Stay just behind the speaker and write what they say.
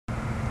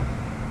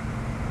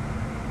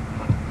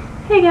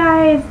Hey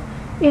guys,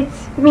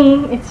 it's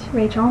me, it's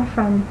Rachel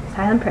from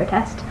Silent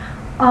Protest.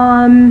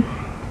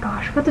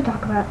 Gosh, what to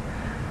talk about?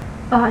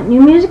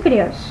 New music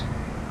videos.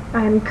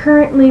 I'm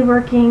currently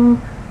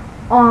working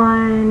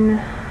on,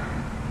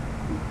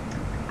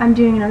 I'm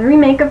doing another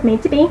remake of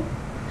Made to Be.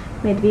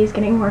 Made to Be is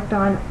getting worked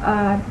on.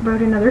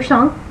 Wrote another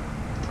song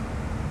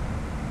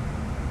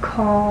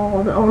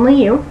called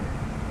Only You.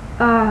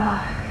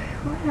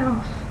 What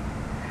else?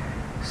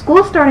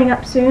 School's starting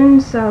up soon,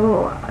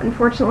 so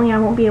unfortunately I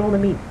won't be able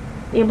to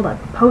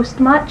post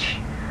much,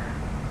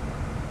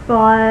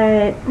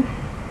 but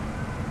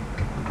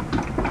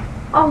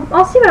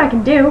I'll see what I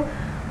can do.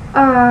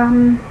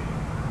 I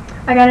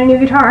got a new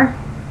guitar,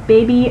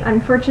 Baby.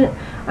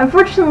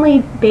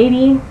 Unfortunately,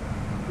 Baby,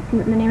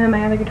 the name of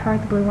my other guitar,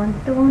 the blue one,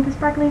 the one with the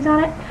sparklies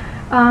on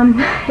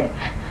it.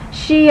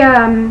 She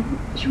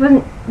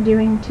wasn't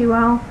doing too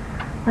well.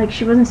 Like,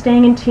 she wasn't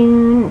staying in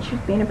tune. She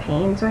was being a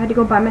pain, so I had to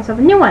go buy myself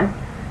a new one.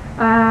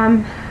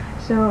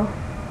 So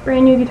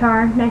brand new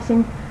guitar, nice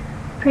and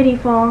pretty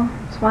full.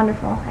 It's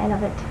wonderful. I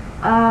love it.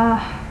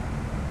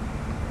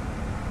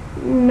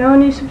 No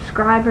new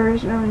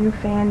subscribers, no new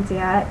fans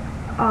yet.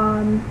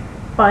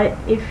 But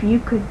if you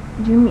could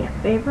do me a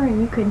favor and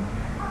you could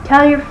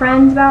tell your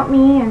friends about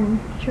me and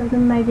show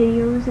them my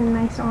videos and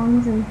my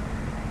songs and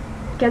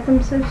get them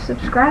to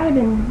subscribe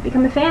and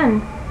become a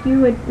fan, you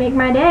would make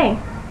my day.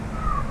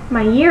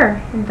 My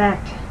year, in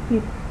fact.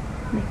 You'd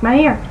make my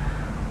year.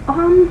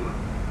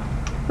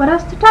 What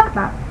else to talk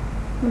about?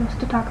 What else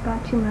to talk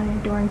about to my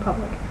adoring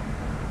public?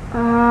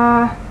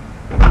 I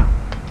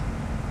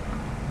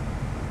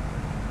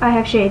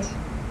have shades.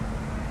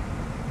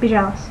 Be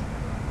jealous.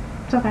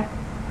 It's okay.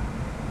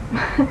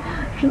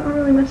 There's not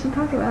really much to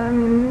talk about. I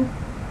mean,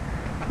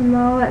 I'm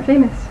not all that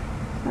famous,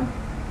 so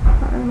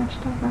not really much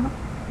to talk about.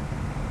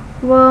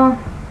 Well,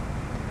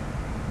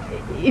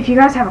 if you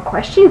guys have a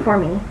question for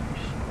me,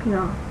 just, you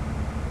know,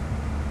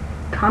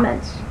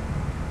 comments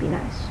be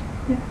nice.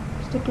 Yeah,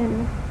 stick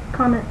in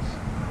comments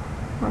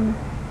on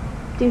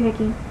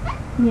Doohickey.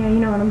 Yeah, you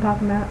know what I'm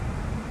talking about.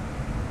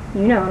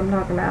 You know what I'm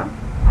talking about.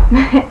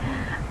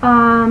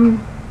 Come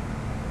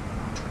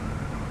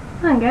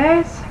on,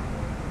 guys.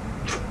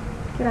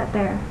 Get out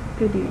there.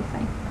 Go do your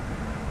thing.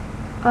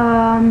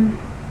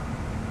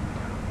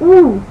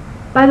 Ooh,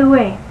 by the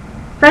way,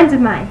 friends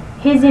of mine,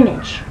 His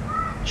Image.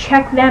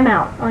 Check them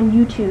out on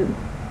YouTube.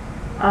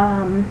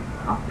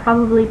 I'll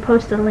probably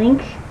post a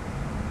link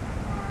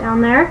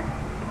down there.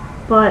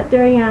 But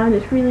they're, you know,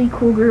 this really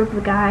cool group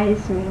of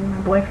guys. I mean, my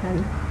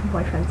boyfriend's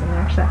in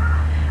there, so.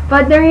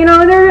 But they're, you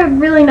know, they're a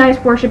really nice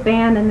worship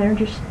band, and they're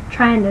just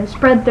trying to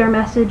spread their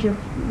message of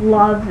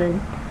love and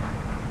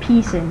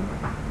peace and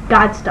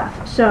God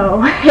stuff.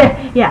 So,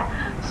 yeah.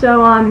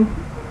 So,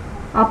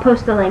 I'll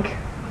post the link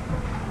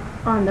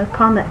on the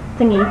comment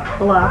thingy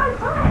below.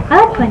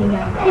 I like pointing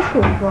at him. He's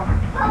cool as well.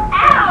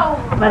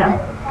 But,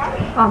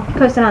 I'll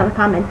post it on the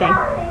comment thing.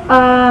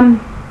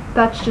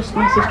 That's just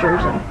my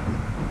sisters and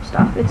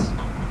stuff.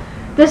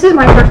 This is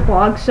my first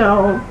vlog,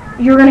 so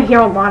you're gonna hear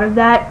a lot of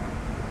that.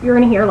 You're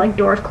gonna hear like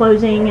doors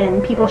closing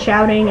and people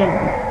shouting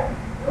and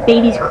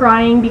babies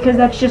crying, because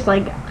that's just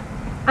like,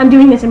 I'm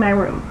doing this in my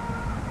room.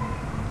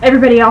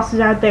 Everybody else is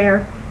out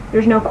there.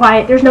 There's no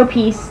quiet, there's no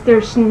peace,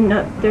 there's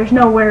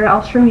nowhere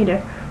else for me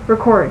to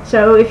record.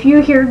 So if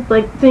you hear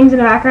like things in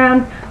the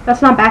background,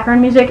 that's not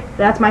background music,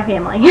 that's my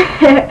family.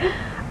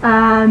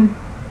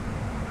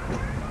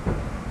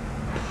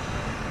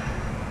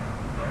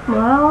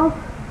 Well,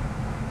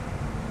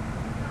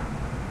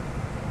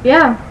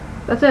 yeah,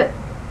 that's it.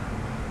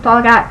 That's all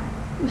I got.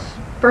 This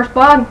first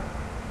vlog.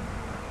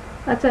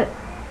 That's it.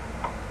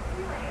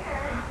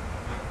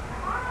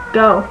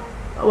 Go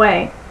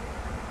away.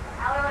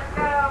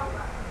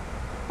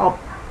 I'll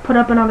put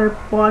up another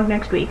vlog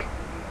next week.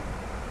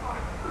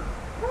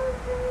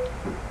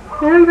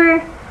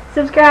 Remember,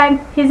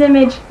 subscribe, His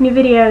Image, new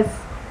videos,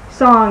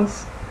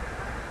 songs,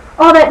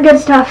 all that good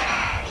stuff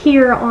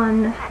here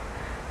on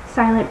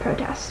Silent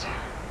Protest.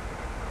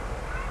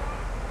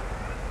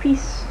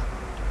 Peace.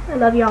 I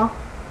love y'all.